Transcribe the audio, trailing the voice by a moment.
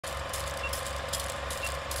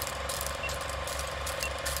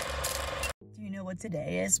what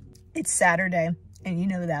today is. It's Saturday, and you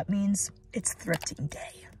know what that means. It's thrifting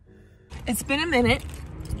day. It's been a minute,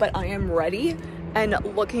 but I am ready and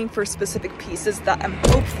looking for specific pieces that I'm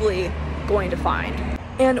hopefully going to find.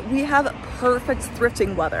 And we have perfect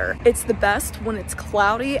thrifting weather. It's the best when it's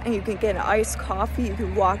cloudy and you can get an iced coffee. You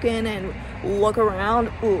can walk in and look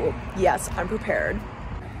around. Ooh, yes, I'm prepared.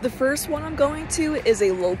 The first one I'm going to is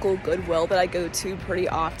a local Goodwill that I go to pretty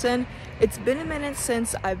often. It's been a minute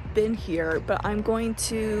since I've been here, but I'm going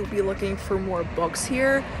to be looking for more books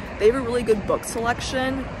here. They have a really good book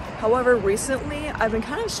selection. However, recently I've been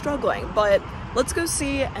kind of struggling, but let's go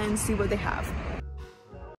see what they have.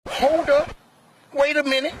 Hold up. Wait a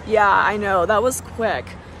minute. Yeah, I know, that was quick.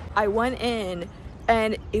 I went in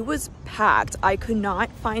and it was packed. I could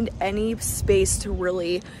not find any space to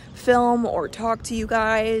really film or talk to you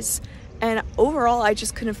guys. And overall, I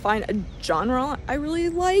just couldn't find a genre I really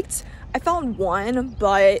liked. I found one,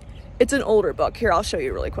 but it's an older book. Here, I'll show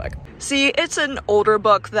you really quick. See, it's an older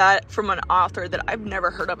book that from an author that I've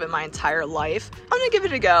never heard of in my entire life. I'm gonna give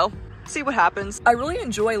it a go. See what happens. I really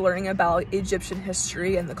enjoy learning about Egyptian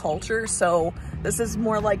history and the culture, so this is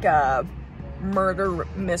more like a murder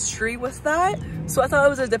mystery with that. So I thought it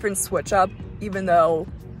was a different switch up, even though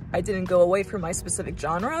I didn't go away from my specific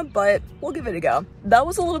genre, but we'll give it a go. That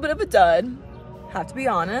was a little bit of a dud, have to be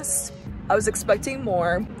honest. I was expecting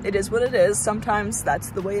more. It is what it is. Sometimes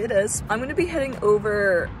that's the way it is. I'm gonna be heading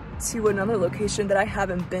over to another location that I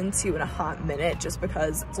haven't been to in a hot minute just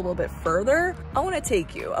because it's a little bit further. I want to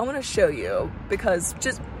take you, I want to show you, because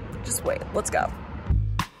just wait, let's go.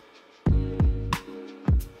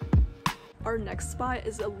 Our next spot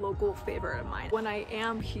is a local favorite of mine. When I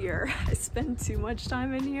am here, I spend too much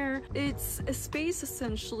time in here. It's a space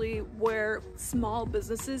essentially where small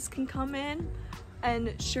businesses can come in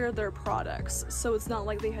and share their products. So it's not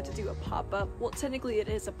like they had to do a pop-up. Well, technically it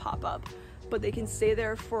is a pop-up, but they can stay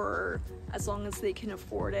there for as long as they can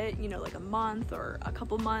afford it, you know, like a month or a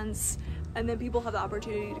couple months. And then people have the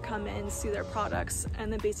opportunity to come in, see their products,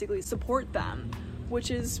 and then basically support them,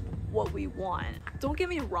 which is what we want. Don't get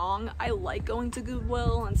me wrong, I like going to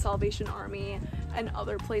Goodwill and Salvation Army and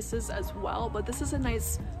other places as well, but this is a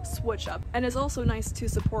nice switch up. And it's also nice to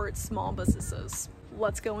support small businesses.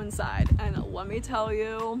 Let's go inside, and let me tell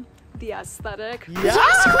you, the aesthetic,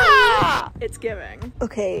 yeah! It's giving.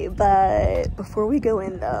 Okay, but before we go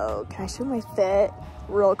in though, can I show my fit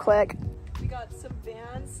real quick? We got some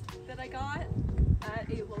Vans that I got at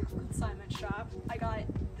a local consignment shop. I got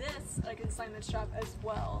this at a consignment shop as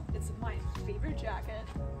well. It's my favorite jacket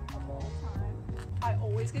of all time. I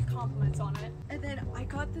always get compliments on it. And then I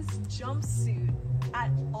got this jumpsuit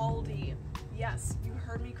at Aldi. Yes, you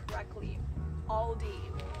heard me correctly. Aldi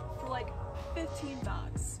for like 15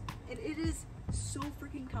 bucks. And it is so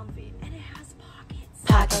freaking comfy, and it has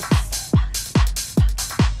pockets.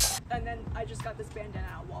 And then I just got this bandana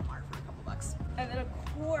at Walmart for a couple bucks. And then of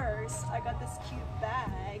course, I got this cute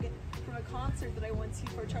bag from a concert that I went to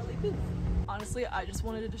for Charlie Puth. Honestly, I just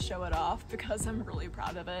wanted to show it off because I'm really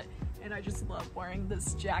proud of it. And I just love wearing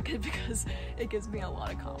this jacket because it gives me a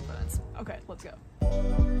lot of confidence. Okay, let's go.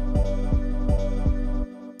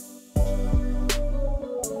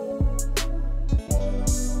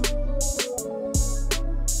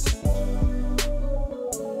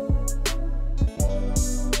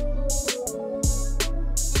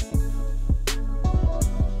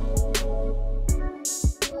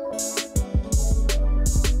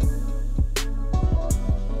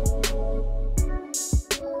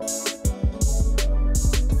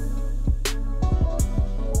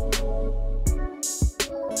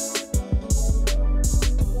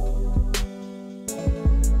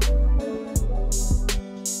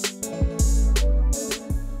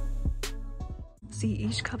 See,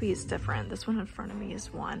 each cubby is different. This one in front of me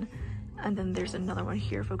is one, and then there's another one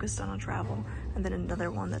here focused on travel, and then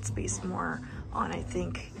another one that's based more on, I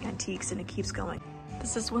think, antiques, and it keeps going.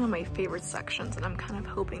 This is one of my favorite sections, and I'm kind of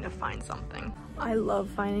hoping to find something. I love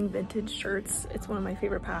finding vintage shirts. It's one of my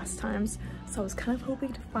favorite pastimes, so I was kind of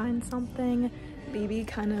hoping to find something maybe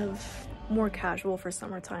kind of more casual for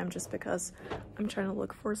summertime, just because I'm trying to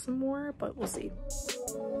look for some more, but we'll see.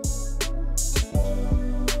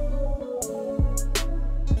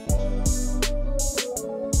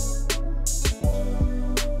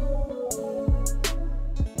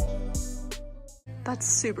 That's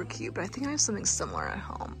super cute, but I think I have something similar at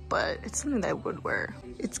home, but it's something that I would wear.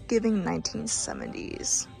 It's giving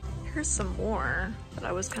 1970s. Here's some more that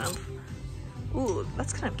I was kind of, ooh,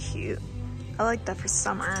 that's kind of cute. I like that for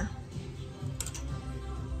summer.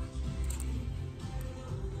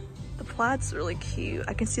 The plaid's really cute.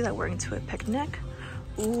 I can see that wearing to a picnic.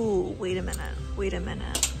 Ooh, wait a minute, wait a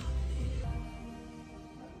minute.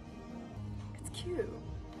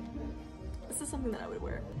 something that I would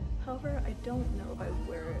wear. However, I don't know if I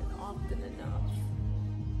wear it often enough.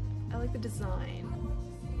 I like the design.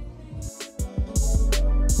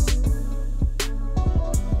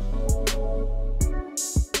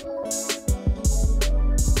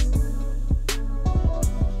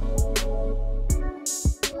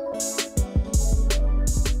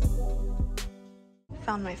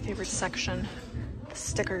 Found my favorite section,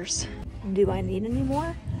 stickers. Do I need any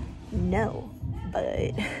more? No, but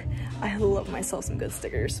I love myself some good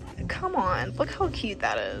stickers. Come on, look how cute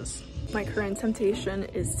that is. My current temptation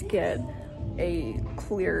is to get a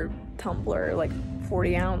clear tumbler, like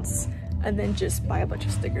 40 ounce, and then just buy a bunch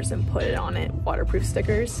of stickers and put it on it, waterproof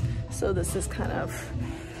stickers. So this is kind of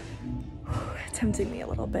tempting me a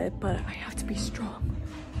little bit, but I have to be strong.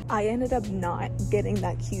 I ended up not getting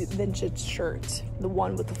that cute vintage shirt, the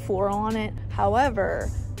one with the floral on it. However,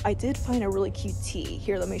 I did find a really cute tee.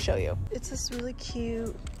 Here, let me show you. It's this really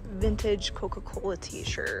cute vintage Coca-Cola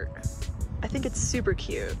t-shirt. I think it's super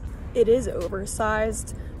cute. It is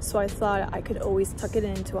oversized, so I thought I could always tuck it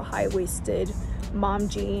into a high-waisted mom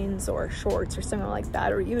jeans or shorts or something like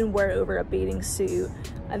that, or even wear it over a bathing suit,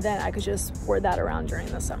 and then I could just wear that around during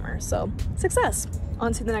the summer. So, success!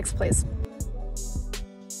 On to the next place.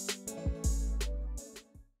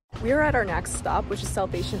 We are at our next stop, which is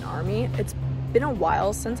Salvation Army. It's been a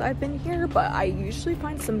while since I've been here, but I usually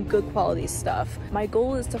find some good quality stuff. My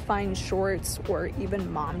goal is to find shorts or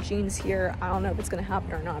even mom jeans here. I don't know if it's gonna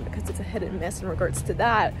happen or not because it's a hit and miss in regards to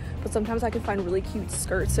that, but sometimes I can find really cute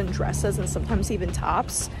skirts and dresses and sometimes even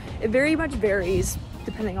tops. It very much varies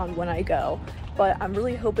depending on when I go, but I'm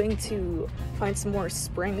really hoping to find some more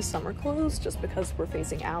spring summer clothes just because we're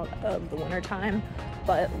phasing out of the winter time.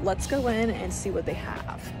 But let's go in and see what they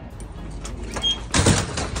have.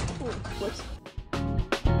 Ooh, whoops.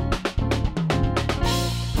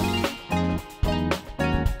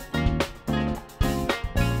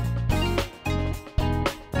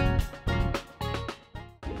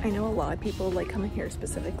 I know a lot of people like coming here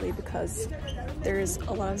specifically because there's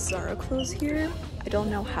a lot of SARE clothes here. I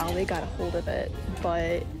don't know how they got a hold of it,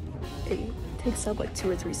 but it takes up like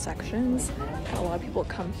 2 or 3 sections. And a lot of people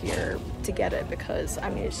come here to get it because, I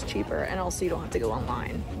mean, it's cheaper and also you don't have to go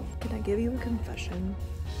online. Can I give you a confession?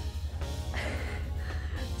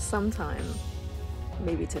 Sometime,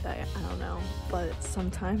 maybe today, I don't know, but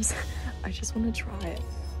sometimes I just want to try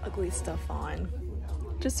ugly stuff on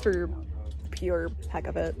just for pure heck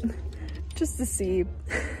of it, just to see.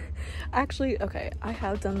 Actually, okay, I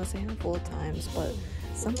have done this a handful of times, but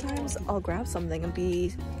sometimes I'll grab something and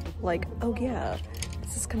be like, oh yeah,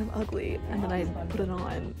 this is kind of ugly, and then I put it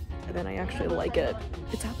on and then I actually like it.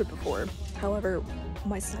 It's happened before. However,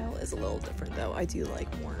 my style is a little different though. I do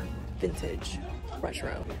like more vintage,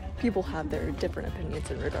 retro. People have their different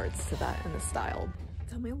opinions in regards to that and the style.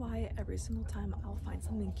 Tell me why every single time I'll find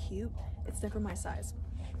something cute, it's never my size.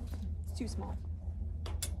 It's too small.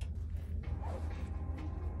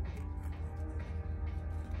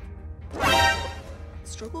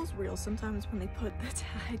 Struggle is real sometimes when they put the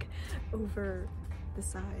tag over the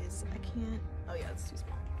size. I can't. Oh yeah, it's too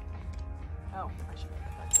small. Oh, I should have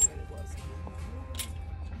put that to where it was.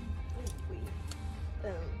 Oh wait.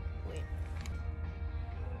 Oh wait.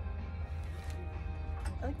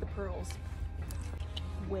 I like the pearls.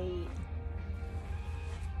 Wait.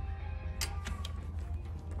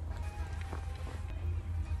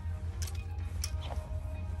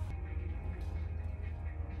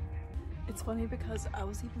 It's funny because I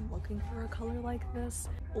was even looking for a color like this.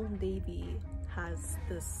 Old Navy has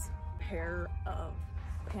this pair of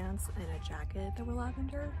pants and a jacket that were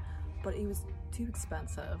lavender, but it was too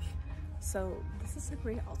expensive. So this is a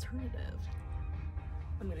great alternative.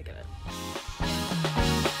 I'm gonna get it.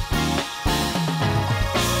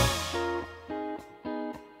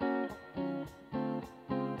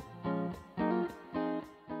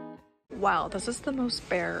 Wow, this is the most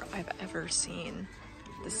bare I've ever seen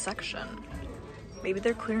this section. Maybe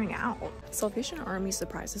they're clearing out. Salvation Army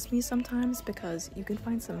surprises me sometimes because you can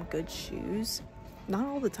find some good shoes. Not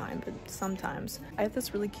all the time, but sometimes. I have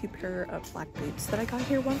this really cute pair of black boots that I got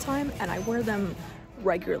here one time, and I wear them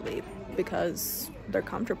regularly because they're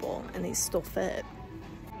comfortable and they still fit.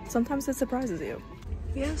 Sometimes it surprises you.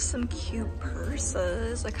 We have some cute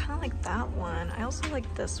purses. I kind of like that one. I also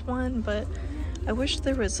like this one, but I wish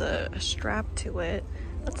there was a strap to it.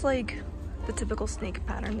 That's like the typical snake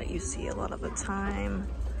pattern that you see a lot of the time,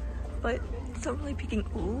 but it's not really peeking.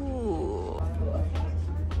 Ooh.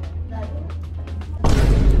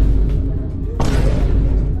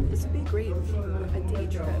 This would be great for a day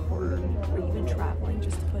trip or even traveling,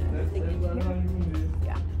 just to put everything in here.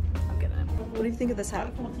 Yeah, I'm getting it. What do you think of this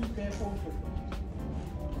hat?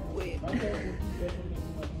 Wait. I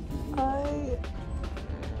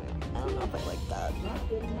don't know if I like that.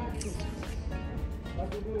 I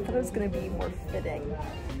thought it was gonna be more fitting.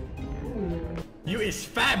 You is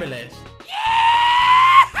fabulous.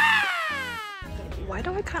 Why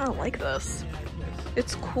do I kind of like this?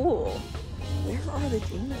 It's cool. Where are the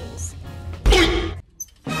jeans?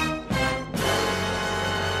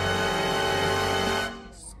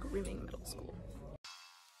 Screaming middle school.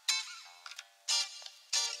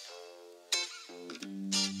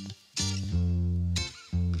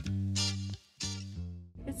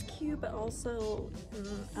 It's cute, but also,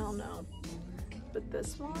 I don't know. But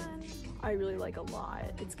this one, I really like a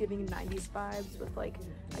lot. It's giving 90s vibes with like,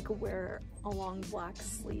 I could wear a long black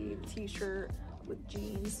sleeve t-shirt with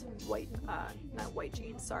jeans, not white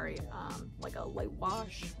jeans, sorry, like a light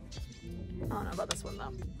wash. I don't know about this one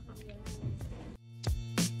though.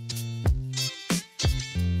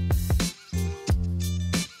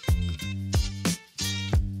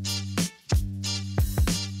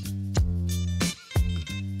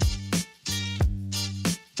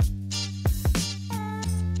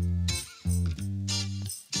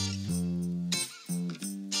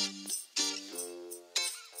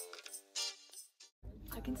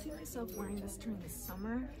 I can see myself wearing this during the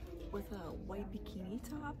summer with a white bikini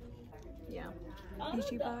top. Yeah,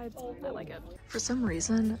 beachy vibes. I like it. For some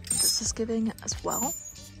reason, this is giving as well.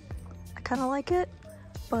 I kind of like it,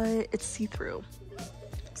 but it's see-through.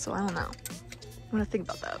 So I don't know. I'm gonna think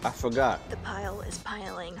about that. I forgot. The pile is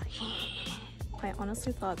piling. I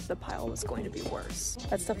honestly thought the pile was going to be worse.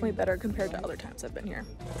 That's definitely better compared to other times I've been here.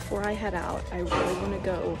 Before I head out, I really want to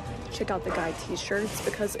go check out the guy t-shirts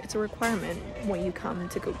because it's a requirement when you come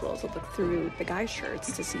to Goodwill to look through the guy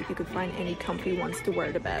shirts to see if you can find any comfy ones to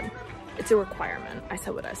wear to bed. It's a requirement. I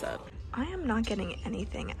said what I said. I am not getting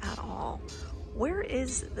anything at all. Where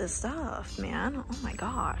is the stuff, man? Oh my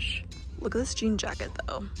gosh. Look at this jean jacket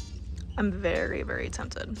though. I'm very, very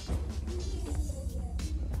tempted.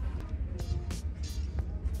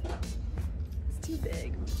 Too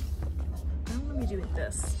big. I don't want to be doing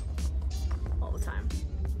this all the time.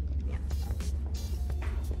 Yeah.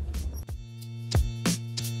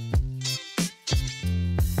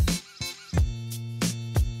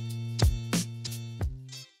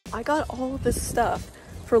 I got all of this stuff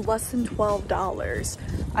for less than $12.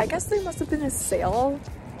 I guess there must have been a sale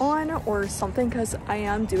on or something because I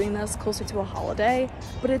am doing this closer to a holiday,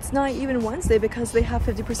 but it's not even Wednesday because they have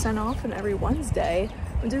 50% off on every Wednesday.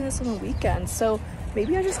 I'm doing this on the weekend, so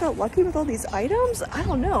maybe I just got lucky with all these items. I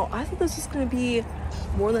don't know. I thought this was gonna be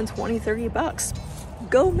more than 20-30 bucks.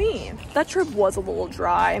 Go me. That trip was a little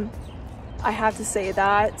dry. I have to say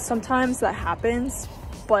that. Sometimes that happens,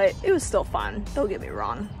 but it was still fun. Don't get me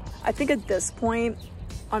wrong. I think at this point,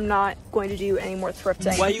 I'm not going to do any more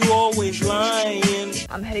thrifting. Why you always lying?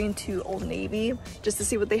 I'm heading to Old Navy just to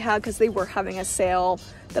see what they had because they were having a sale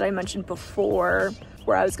that I mentioned before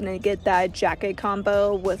where I was gonna get that jacket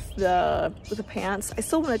combo with the pants. I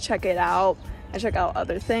still want to check it out and check out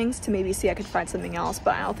other things to maybe see if I could find something else,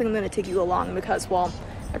 but I don't think I'm gonna take you along because, well,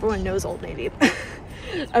 everyone knows Old Navy.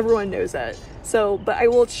 Everyone knows it. So, but I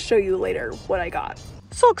will show you later what I got.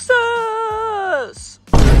 Success!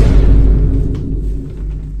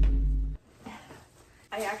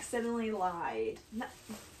 I accidentally lied. No,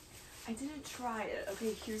 I didn't try it.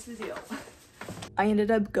 Okay, here's the deal. I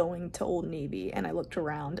ended up going to Old Navy and I looked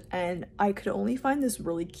around and I could only find this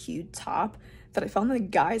really cute top that I found in the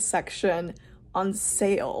guys section on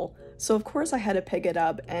sale. So of course I had to pick it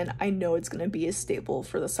up and I know it's gonna be a staple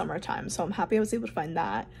for the summertime. So I'm happy I was able to find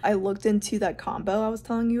that. I looked into that combo I was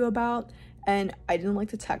telling you about and I didn't like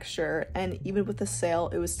the texture, and even with the sale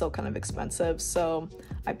it was still kind of expensive, so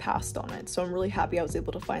I passed on it. So I'm really happy I was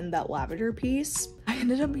able to find that lavender piece. I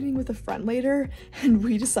ended up meeting with a friend later and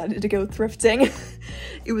we decided to go thrifting.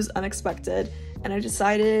 It was unexpected and I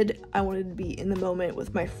decided I wanted to be in the moment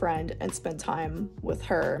with my friend and spend time with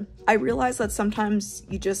her. I realized that sometimes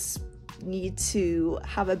you just need to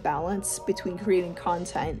have a balance between creating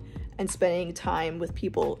content and spending time with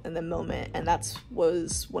people in the moment, and that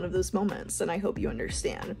was one of those moments, and I hope you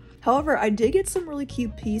understand. However, I did get some really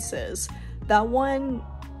cute pieces. That one,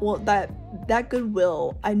 well, that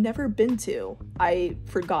Goodwill I'd never been to. I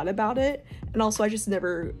forgot about it, and also I just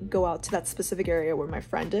never go out to that specific area where my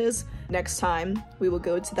friend is. Next time we will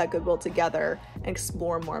go to that Goodwill together and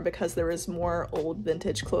explore more because there is more old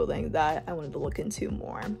vintage clothing that I wanted to look into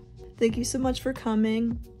more. Thank you so much for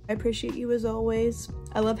coming. I appreciate you as always.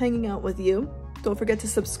 I love hanging out with you. Don't forget to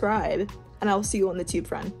subscribe, and I will see you on the tube,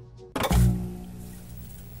 friend.